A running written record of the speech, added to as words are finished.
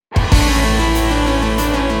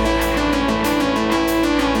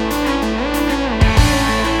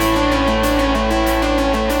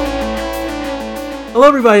Hello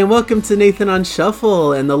everybody and welcome to Nathan on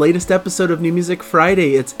Shuffle and the latest episode of New Music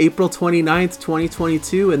Friday. It's April 29th,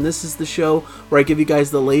 2022, and this is the show where I give you guys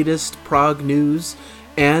the latest prog news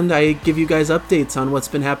and I give you guys updates on what's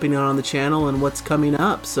been happening on the channel and what's coming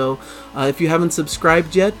up. So if you haven't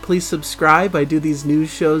subscribed yet, please subscribe. I do these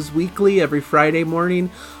news shows weekly every Friday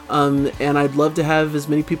morning, and I'd love to have as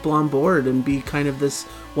many people on board and be kind of this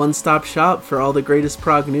one-stop shop for all the greatest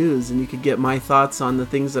prog news, and you could get my thoughts on the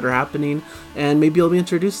things that are happening, and maybe you'll be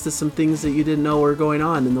introduced to some things that you didn't know were going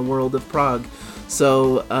on in the world of prog.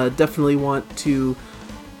 So definitely want to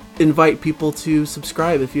invite people to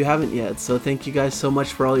subscribe if you haven't yet. So thank you guys so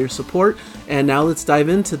much for all your support, and now let's dive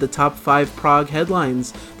into the top 5 prog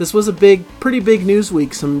headlines. This was a pretty big news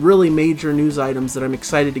week, some really major news items that I'm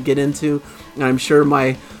excited to get into, and I'm sure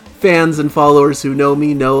my fans and followers who know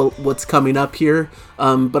me know what's coming up here.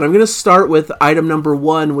 But I'm going to start with item number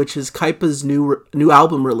 1, which is Kaipa's new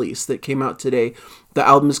album release that came out today. The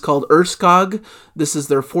album is called Urskog. This is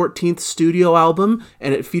their 14th studio album,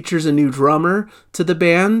 and it features a new drummer to the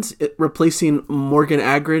band. Replacing Morgan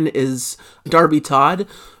Agron is Darby Todd,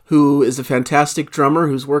 who is a fantastic drummer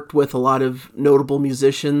who's worked with a lot of notable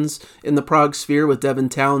musicians in the prog sphere, with Devin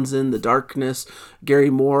Townsend, The Darkness,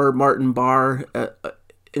 Gary Moore, Martin Barr,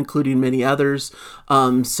 including many others.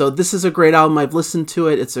 So this is a great album. I've listened to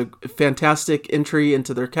it. It's a fantastic entry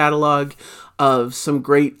into their catalog of some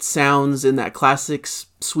great sounds in that classic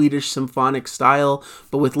Swedish symphonic style,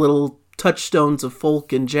 but with little touchstones of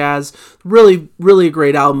folk and jazz. Really, really a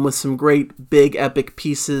great album with some great big epic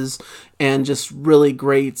pieces and just really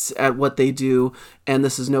great at what they do, and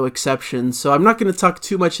this is no exception. So I'm not going to talk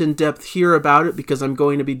too much in depth here about it because I'm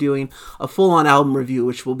going to be doing a full-on album review,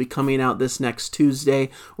 which will be coming out this next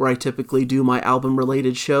Tuesday, where I typically do my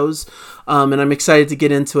album-related shows, and I'm excited to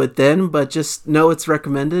get into it then, but just know it's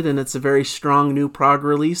recommended, and it's a very strong new prog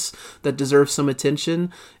release that deserves some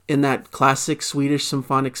attention in that classic Swedish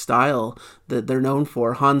symphonic style that they're known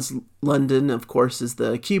for. Hans Lundin, of course, is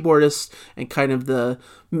the keyboardist and kind of the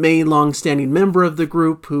main long-standing member of the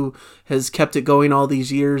group who has kept it going all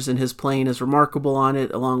these years, and his playing is remarkable on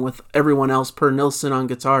it, along with everyone else. Per Nilsson on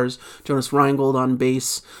guitars, Jonas Reingold on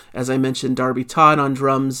bass, as I mentioned, Darby Todd on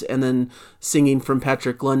drums, and then singing from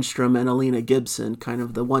Patrick Lundstrom and Alina Gibson, kind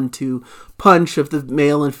of the 1-2 punch of the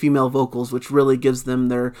male and female vocals, which really gives them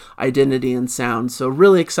their identity and sound. So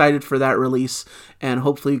really excited for that release, and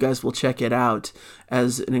hopefully you guys will check it out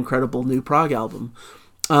as an incredible new prog album.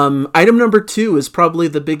 Item number 2 is probably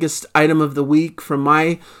the biggest item of the week from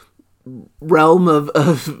my realm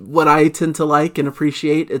of what I tend to like and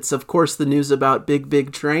appreciate. It's, of course, the news about Big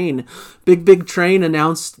Big Train. Big Big Train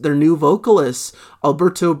announced their new vocalist,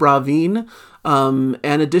 Alberto Bravin,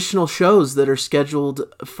 and additional shows that are scheduled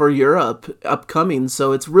for Europe upcoming.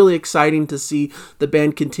 So it's really exciting to see the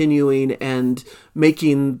band continuing and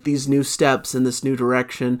making these new steps in this new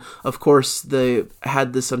direction. Of course, they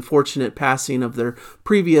had this unfortunate passing of their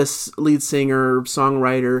previous lead singer,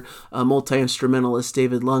 songwriter, multi-instrumentalist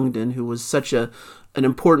David Lungden, who was such an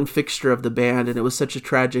important fixture of the band, and it was such a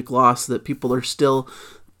tragic loss that people are still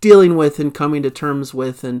dealing with and coming to terms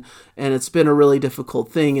with, and it's been a really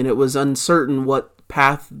difficult thing, and it was uncertain what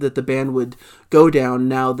path that the band would go down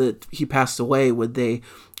now that he passed away. Would they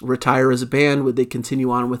retire as a band? Would they continue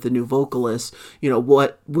on with a new vocalist?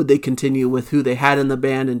 What would they continue with who they had in the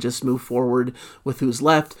band and just move forward with who's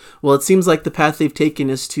left? Well, it seems like the path they've taken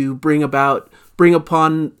is to bring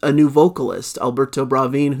upon a new vocalist, Alberto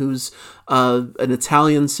Bravin, who's an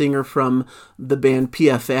Italian singer from the band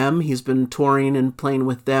PFM. He's been touring and playing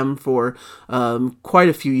with them for quite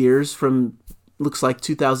a few years, from looks like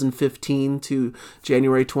 2015 to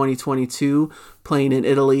January 2022, playing in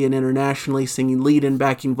Italy and internationally, singing lead and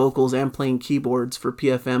backing vocals and playing keyboards for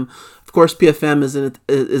PFM. Of course, PFM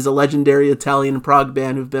is a legendary Italian prog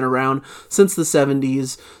band who've been around since the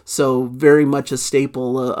 70s, so very much a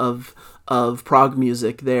staple of prog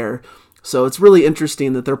music there. So it's really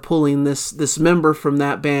interesting that they're pulling this member from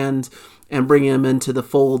that band and bringing him into the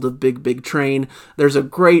fold of Big Big Train. There's a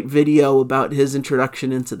great video about his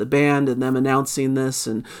introduction into the band and them announcing this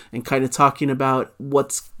and kind of talking about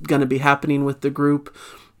what's going to be happening with the group.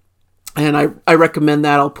 And I recommend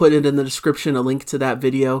that. I'll put it in the description, a link to that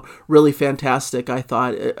video. Really fantastic, I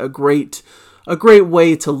thought. A great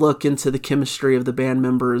way to look into the chemistry of the band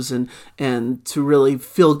members and to really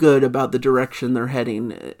feel good about the direction they're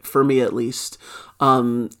heading, for me at least.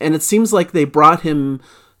 And it seems like they brought him,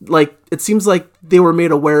 it seems like they were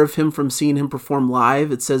made aware of him from seeing him perform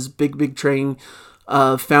live. It says Big Big Train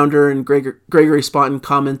founder and Gregory Sponton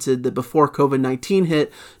commented that before COVID-19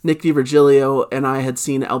 hit, Nick DiVirgilio and I had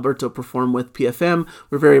seen Alberto perform with PFM.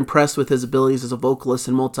 We're very impressed with his abilities as a vocalist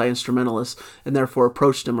and multi-instrumentalist, and therefore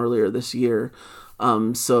approached him earlier this year.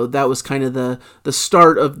 So that was kind of the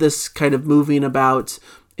start of this kind of moving about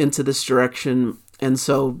into this direction. And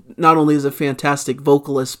so not only is a fantastic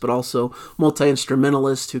vocalist, but also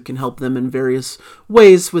multi-instrumentalist who can help them in various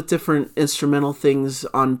ways with different instrumental things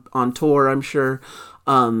on tour, I'm sure.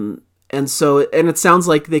 And it sounds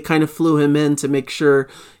like they kind of flew him in to make sure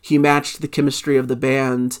he matched the chemistry of the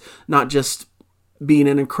band, not just being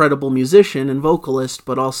an incredible musician and vocalist,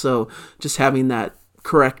 but also just having that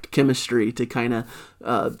correct chemistry to kind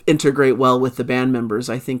of integrate well with the band members,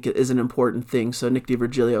 I think is an important thing. So Nick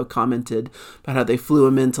DiVirgilio commented about how they flew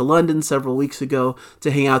him into London several weeks ago to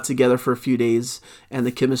hang out together for a few days, and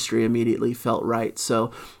the chemistry immediately felt right. So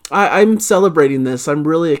I'm celebrating this. I'm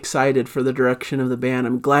really excited for the direction of the band.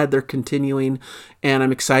 I'm glad they're continuing, and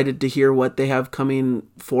I'm excited to hear what they have coming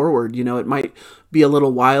forward. You know, it might be a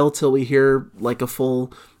little while till we hear like a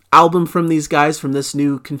full album from these guys, from this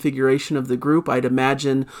new configuration of the group. I'd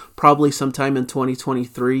imagine probably sometime in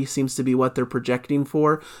 2023 seems to be what they're projecting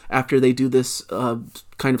for after they do this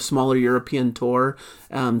kind of smaller European tour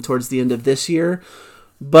towards the end of this year.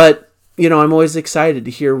 But you know, I'm always excited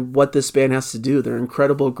to hear what this band has to do. They're an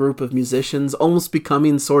incredible group of musicians, almost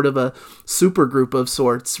becoming sort of a super group of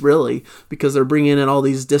sorts, really, because they're bringing in all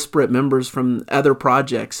these disparate members from other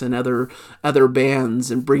projects and other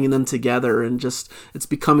bands and bringing them together, and just it's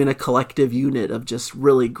becoming a collective unit of just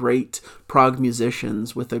really great prog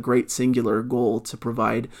musicians with a great singular goal to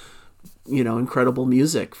provide, you know, incredible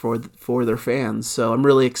music for their fans. So I'm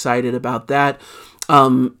really excited about that.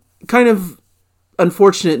 Kind of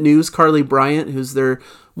unfortunate news, Carly Bryant, who's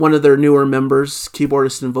one of their newer members,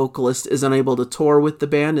 keyboardist and vocalist, is unable to tour with the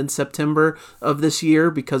band in September of this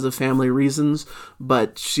year because of family reasons,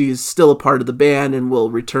 but she's still a part of the band and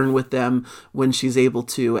will return with them when she's able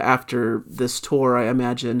to after this tour, I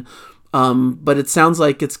imagine. But it sounds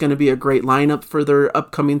like it's going to be a great lineup for their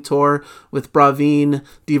upcoming tour with Braveen,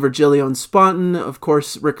 DiVirgilio, and Sponton. Of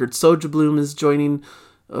course, Rickard Sjöblom is joining,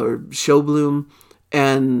 or Sjöblom,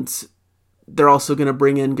 and they're also going to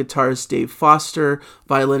bring in guitarist Dave Foster,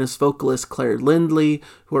 violinist vocalist Claire Lindley,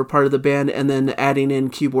 who are part of the band, and then adding in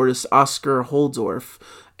keyboardist Oscar Holdorf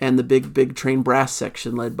and the big train brass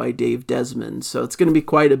section led by Dave Desmond. So it's going to be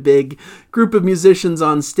quite a big group of musicians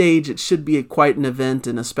on stage. It should be quite an event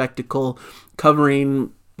and a spectacle,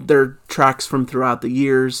 covering their tracks from throughout the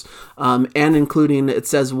years, and including, it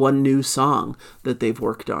says, one new song that they've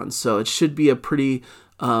worked on. So it should be a pretty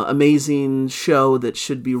amazing show that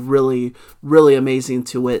should be really, really amazing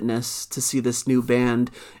to witness, to see this new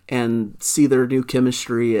band and see their new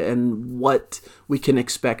chemistry and what we can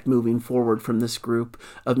expect moving forward from this group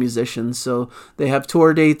of musicians. So they have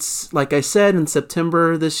tour dates, like I said, in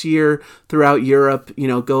September this year throughout Europe. You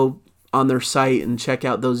know, go on their site and check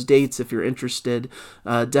out those dates if you're interested.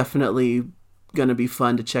 Definitely going to be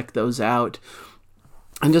fun to check those out.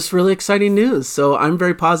 And just really exciting news. So I'm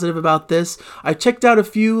very positive about this. I checked out a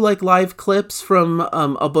few live clips from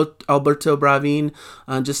Alberto Braveen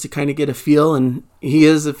just to kind of get a feel, and he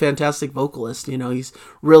is a fantastic vocalist. You know, he's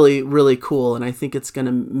really, really cool, and I think it's going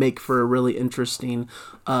to make for a really interesting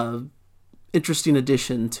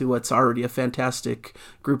addition to what's already a fantastic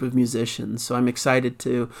group of musicians. So I'm excited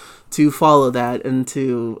to follow that and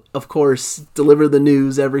to, of course, deliver the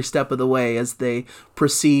news every step of the way as they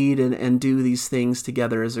proceed and do these things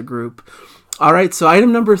together as a group. All right, so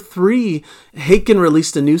item number 3, Haken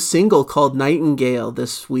released a new single called Nightingale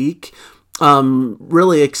this week.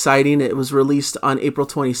 Really exciting. It was released on April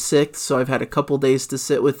 26th, so I've had a couple days to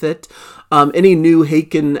sit with it. Any new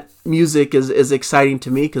Haken music is exciting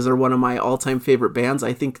to me because they're one of my all-time favorite bands.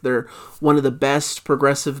 I think they're one of the best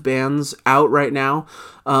progressive bands out right now.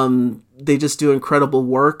 They just do incredible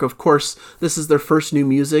work. Of course, this is their first new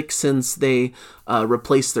music since they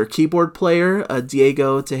replaced their keyboard player.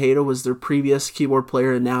 Diego Tejeda was their previous keyboard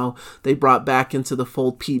player, and now they brought back into the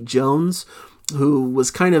fold Pete Jones, who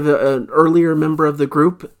was kind of an earlier member of the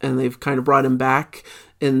group, and they've kind of brought him back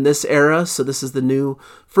in this era. So this is the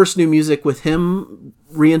first new music with him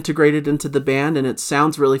reintegrated into the band, and it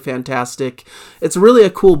sounds really fantastic. It's really a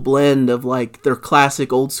cool blend of their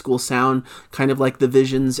classic old school sound, kind of like the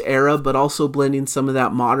Visions era, but also blending some of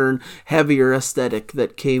that modern, heavier aesthetic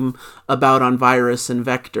that came about on Virus and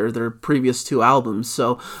Vector, their previous 2 albums.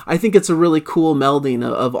 So I think it's a really cool melding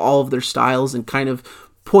of all of their styles and kind of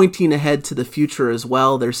pointing ahead to the future as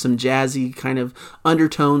well. There's some jazzy kind of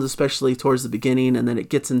undertones, especially towards the beginning, and then it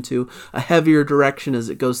gets into a heavier direction as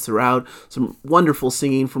it goes throughout. Some wonderful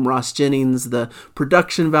singing from Ross Jennings. The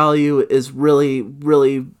production value is really,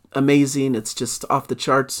 really amazing. It's just off the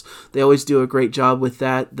charts. They always do a great job with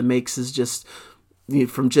that. The makes is just,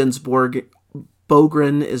 from Jens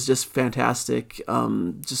Bogren is just fantastic.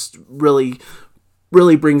 Just really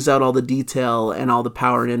brings out all the detail and all the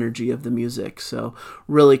power and energy of the music. So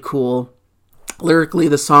really cool. Lyrically,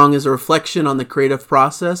 the song is a reflection on the creative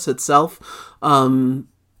process itself, and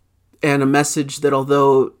a message that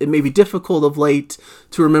although it may be difficult of late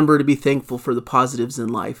to remember to be thankful for the positives in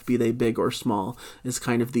life, be they big or small, is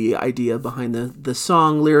kind of the idea behind the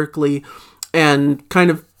song lyrically. And kind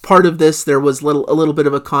of part of this, there was a little bit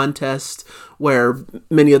of a contest where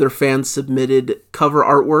many other fans submitted cover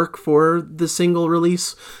artwork for the single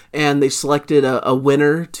release, and they selected a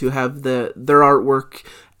winner to have their artwork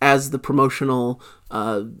as the promotional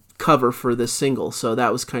cover for this single. So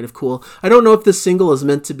that was kind of cool. I don't know if this single is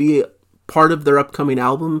meant to be part of their upcoming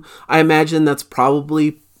album. I imagine that's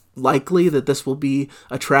probably likely that this will be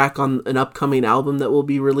a track on an upcoming album that will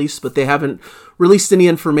be released, but they haven't released any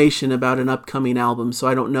information about an upcoming album, so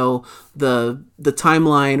I don't know the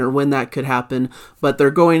timeline or when that could happen. But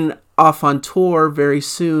they're going off on tour very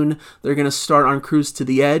soon. They're going to start on Cruise to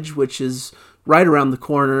the Edge, which is right around the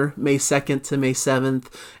corner, May 2nd to May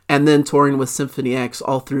 7th, and then touring with Symphony X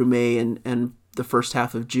all through May and the first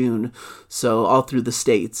half of June, so all through the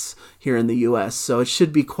States here in the US. So it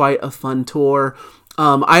should be quite a fun tour.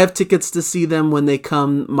 I have tickets to see them when they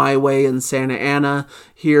come my way in Santa Ana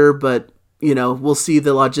here, but we'll see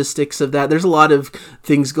the logistics of that. There's a lot of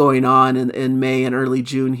things going on in May and early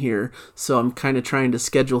June here, so I'm kind of trying to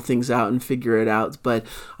schedule things out and figure it out. But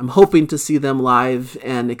I'm hoping to see them live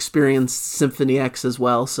and experience Symphony X as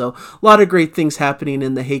well. So a lot of great things happening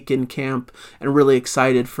in the Haken camp, and really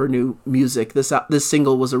excited for new music. This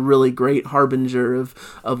single was a really great harbinger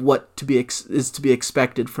of what is to be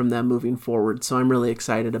expected from them moving forward. So I'm really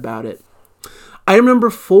excited about it. Item number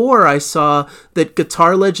 4, I saw that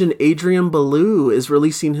guitar legend Adrian Belew is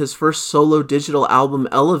releasing his first solo digital album,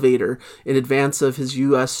 Elevator, in advance of his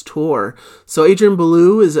US tour. So Adrian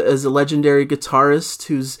Belew is a legendary guitarist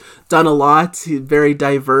who's done a lot. He's very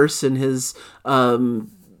diverse in his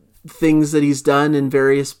things that he's done in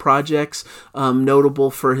various projects, notable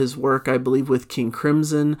for his work, I believe, with King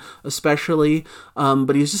Crimson especially.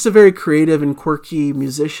 But he's just a very creative and quirky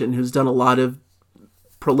musician who's done a lot of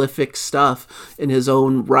prolific stuff in his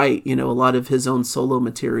own right. A lot of his own solo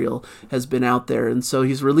material has been out there, and so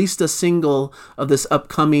he's released a single of this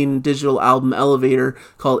upcoming digital album, Elevator,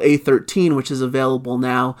 called A13, which is available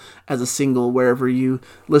now as a single wherever you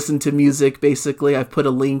listen to music. Basically, I've put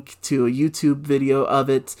a link to a YouTube video of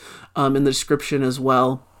it in the description as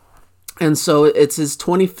well. And so it's his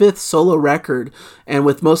 25th solo record, and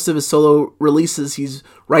with most of his solo releases, he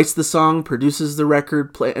writes the song, produces the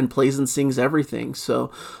record, and plays and sings everything.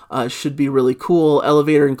 So it should be really cool.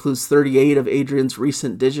 Elevator includes 38 of Adrian's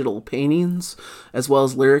recent digital paintings, as well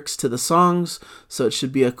as lyrics to the songs. So it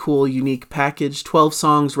should be a cool, unique package. 12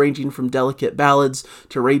 songs ranging from delicate ballads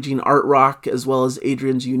to raging art rock, as well as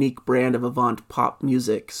Adrian's unique brand of avant pop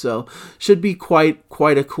music. So should be quite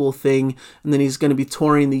a cool thing. And then he's going to be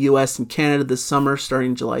touring the US and Canada this summer,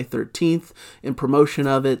 starting July 13th, in promotion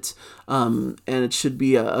of it. And it should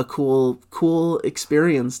be a cool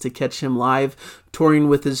experience to catch him live, touring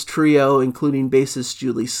with his trio, including bassist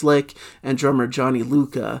Julie Slick and drummer Johnny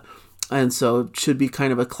Luca. And so it should be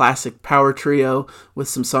kind of a classic power trio with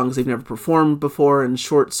some songs they've never performed before, and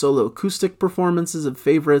short solo acoustic performances of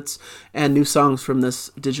favorites and new songs from this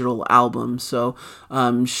digital album. So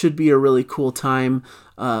should be a really cool time.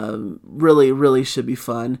 Really should be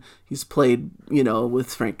fun. He's played,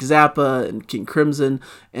 with Frank Zappa and King Crimson,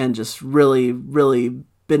 and just really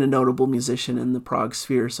been a notable musician in the prog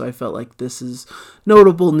sphere. So I felt like this is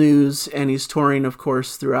notable news, and he's touring, of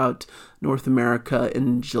course, throughout North America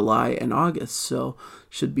in July and August. So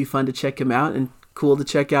should be fun to check him out, and cool to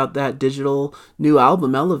check out that digital new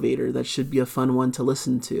album, Elevator. That should be a fun one to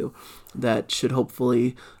listen to. That should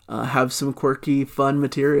hopefully have some quirky, fun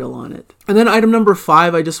material on it. And then item number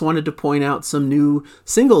 5, I just wanted to point out some new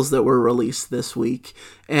singles that were released this week.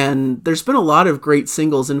 And there's been a lot of great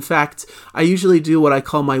singles. In fact, I usually do what I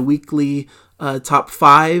call my weekly top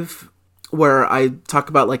 5, where I talk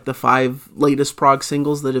about like the 5 latest prog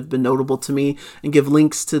singles that have been notable to me, and give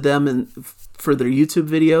links to them and for their YouTube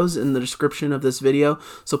videos in the description of this video.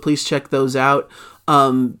 So please check those out.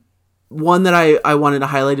 One that I wanted to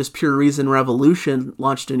highlight is Pure Reason Revolution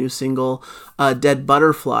launched a new single, Dead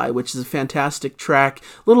Butterfly, which is a fantastic track.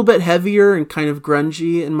 A little bit heavier and kind of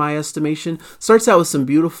grungy in my estimation. Starts out with some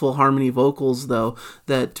beautiful harmony vocals, though,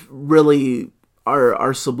 that really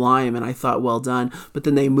are sublime, and I thought well done. But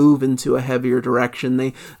then they move into a heavier direction.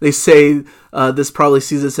 They say this probably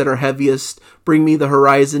sees us at our heaviest. Bring Me the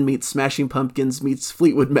Horizon meets Smashing Pumpkins meets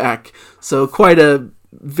Fleetwood Mac. So quite a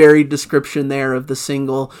varied description there of the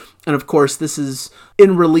single. And of course, this is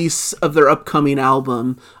in release of their upcoming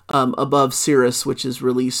album, Above Cirrus, which is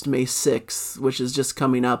released May 6th, which is just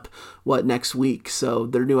coming up, next week. So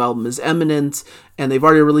their new album is Eminent, and they've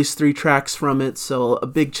already released 3 tracks from it, so a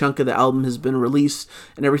big chunk of the album has been released,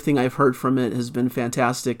 and everything I've heard from it has been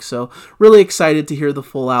fantastic. So really excited to hear the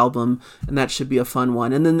full album, and that should be a fun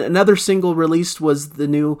one. And then another single released was the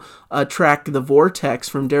new track, The Vortex,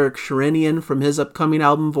 from Derek Sherinian, from his upcoming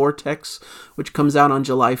album, Vortex, which comes out on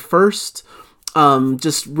July 1st.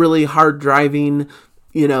 Just really hard driving,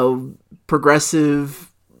 progressive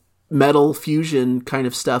metal fusion kind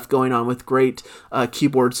of stuff going on with great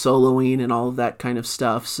keyboard soloing and all of that kind of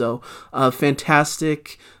stuff. So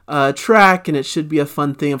fantastic track, and it should be a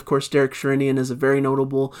fun thing. Of course, Derek Sherinian is a very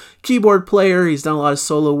notable keyboard player. He's done a lot of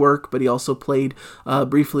solo work, but he also played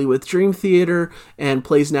briefly with Dream Theater and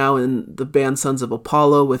plays now in the band Sons of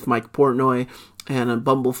Apollo with Mike Portnoy and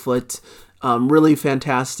Bumblefoot. Really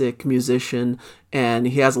fantastic musician, and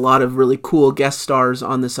he has a lot of really cool guest stars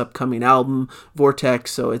on this upcoming album, Vortex,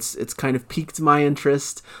 so it's kind of piqued my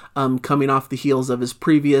interest, coming off the heels of his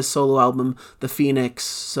previous solo album, The Phoenix,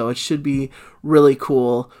 so it should be really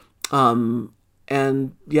cool.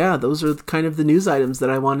 And yeah, those are kind of the news items that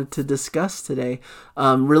I wanted to discuss today.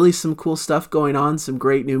 Really some cool stuff going on, some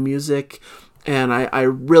great new music. And I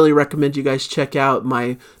really recommend you guys check out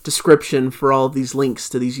my description for all of these links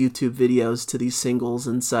to these YouTube videos, to these singles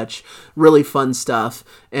and such. Really fun stuff.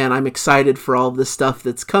 And I'm excited for all of this stuff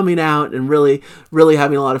that's coming out and really, really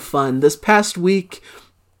having a lot of fun. This past week,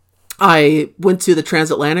 I went to the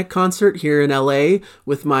Transatlantic concert here in LA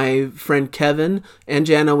with my friend Kevin, and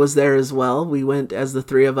Jana was there as well. We went as the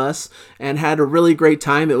 3 of us and had a really great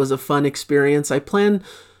time. It was a fun experience. I plan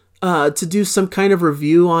to do some kind of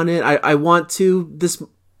review on it. I want to.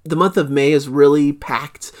 The month of May is really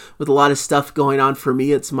packed with a lot of stuff going on for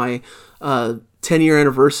me. It's my 10-year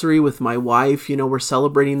anniversary with my wife. We're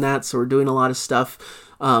celebrating that, so we're doing a lot of stuff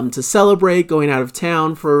to celebrate, going out of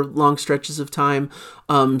town for long stretches of time.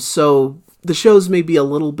 So the shows may be a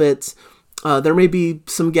little bit... there may be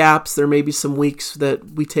some gaps, there may be some weeks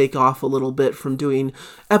that we take off a little bit from doing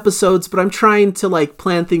episodes, but I'm trying to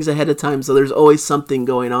plan things ahead of time so there's always something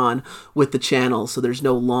going on with the channel, so there's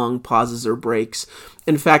no long pauses or breaks.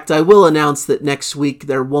 In fact, I will announce that next week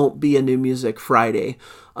there won't be a New Music Friday.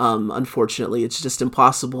 Unfortunately, it's just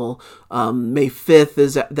impossible. May 5th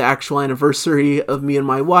is the actual anniversary of me and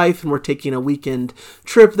my wife, and we're taking a weekend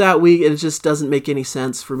trip that week, and it just doesn't make any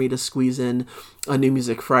sense for me to squeeze in a New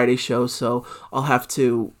Music Friday show, so I'll have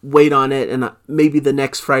to wait on it, and maybe the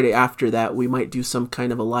next Friday after that, we might do some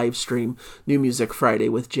kind of a live stream New Music Friday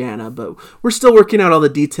with Jana, but we're still working out all the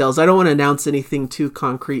details. I don't want to announce anything too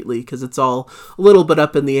concretely, because it's all a little bit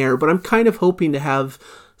up in the air, but I'm kind of hoping to have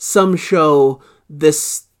some show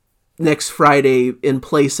this next Friday in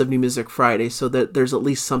place of New Music Friday, so that there's at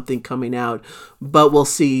least something coming out, but we'll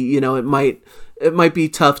see. It might be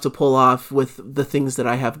tough to pull off with the things that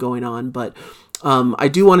I have going on, but I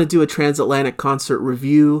do want to do a Transatlantic concert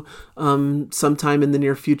review sometime in the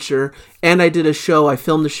near future, and I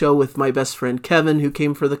filmed a show with my best friend Kevin, who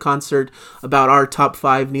came for the concert, about our top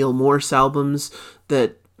 5 Neil Morse albums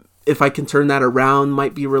that, if I can turn that around,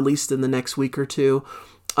 might be released in the next week or two.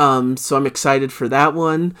 So I'm excited for that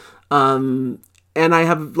one. And I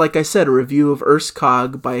have, like I said, a review of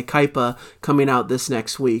Urskog by Kaipa coming out this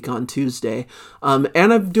next week on Tuesday. And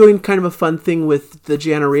I'm doing kind of a fun thing with the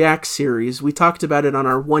Jana Reacts series. We talked about it on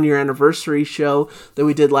our 1-year anniversary show that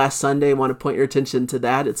we did last Sunday. I want to point your attention to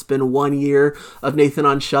that. It's been 1 year of Nathan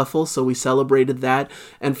on Shuffle, so we celebrated that.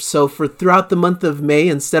 And so for throughout the month of May,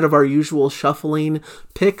 instead of our usual shuffling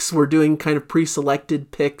picks, we're doing kind of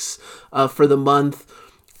pre-selected picks for the month,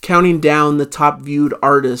 counting down the top viewed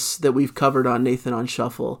artists that we've covered on Nathan on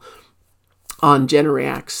Shuffle, on Jana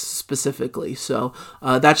Reacts specifically. So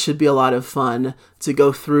that should be a lot of fun to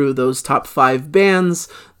go through those top 5 bands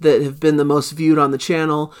that have been the most viewed on the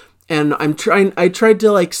channel. And I tried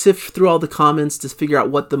to sift through all the comments to figure out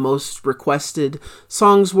what the most requested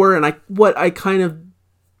songs were, and what I kind of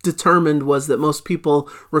determined was that most people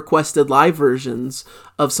requested live versions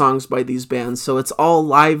of songs by these bands. So it's all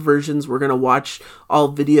live versions. We're going to watch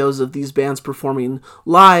all videos of these bands performing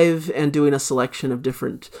live and doing a selection of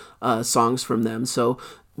different songs from them. So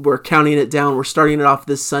we're counting it down. We're starting it off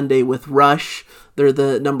this Sunday with Rush. They're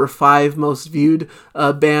the number 5 most viewed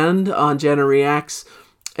band on Jana Reacts.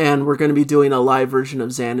 And we're going to be doing a live version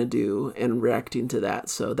of Xanadu and reacting to that.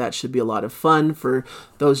 So that should be a lot of fun for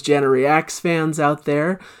those Jana Reacts fans out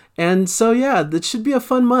there. And so, yeah, that should be a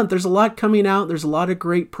fun month. There's a lot coming out. There's a lot of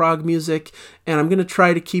great prog music. And I'm going to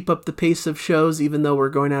try to keep up the pace of shows, even though we're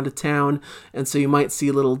going out of town. And so you might see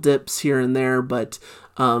little dips here and there. But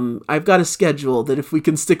I've got a schedule that if we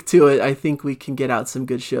can stick to it, I think we can get out some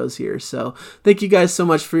good shows here. So thank you guys so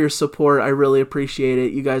much for your support. I really appreciate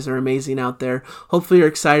it. You guys are amazing out there. Hopefully you're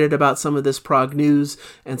excited about some of this prog news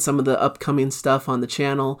and some of the upcoming stuff on the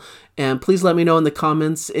channel. And please let me know in the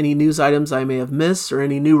comments any news items I may have missed or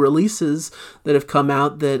any new releases that have come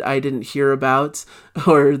out that I didn't hear about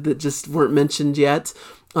or that just weren't mentioned yet.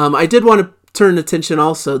 I did want to turn attention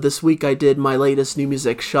also. This week I did my latest New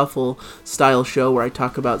Music Shuffle style show where I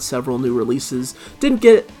talk about several new releases. Didn't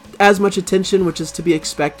get as much attention, which is to be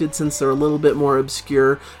expected since they're a little bit more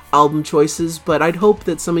obscure album choices, but I'd hope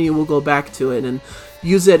that some of you will go back to it and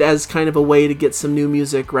use it as kind of a way to get some new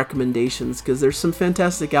music recommendations, because there's some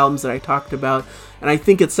fantastic albums that I talked about, and I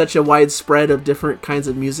think it's such a wide spread of different kinds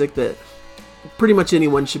of music that pretty much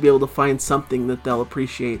anyone should be able to find something that they'll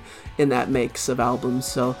appreciate in that mix of albums.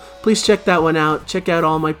 So please check that one out. Check out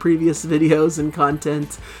all my previous videos and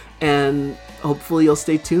content, and hopefully you'll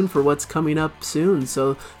stay tuned for what's coming up soon.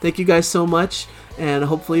 So thank you guys so much, and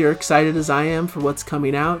hopefully you're excited as I am for what's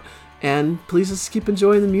coming out. And please just keep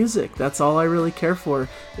enjoying the music. That's all I really care for,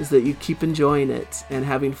 is that you keep enjoying it and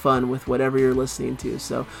having fun with whatever you're listening to.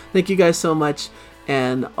 So thank you guys so much,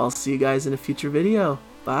 and I'll see you guys in a future video.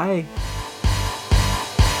 Bye.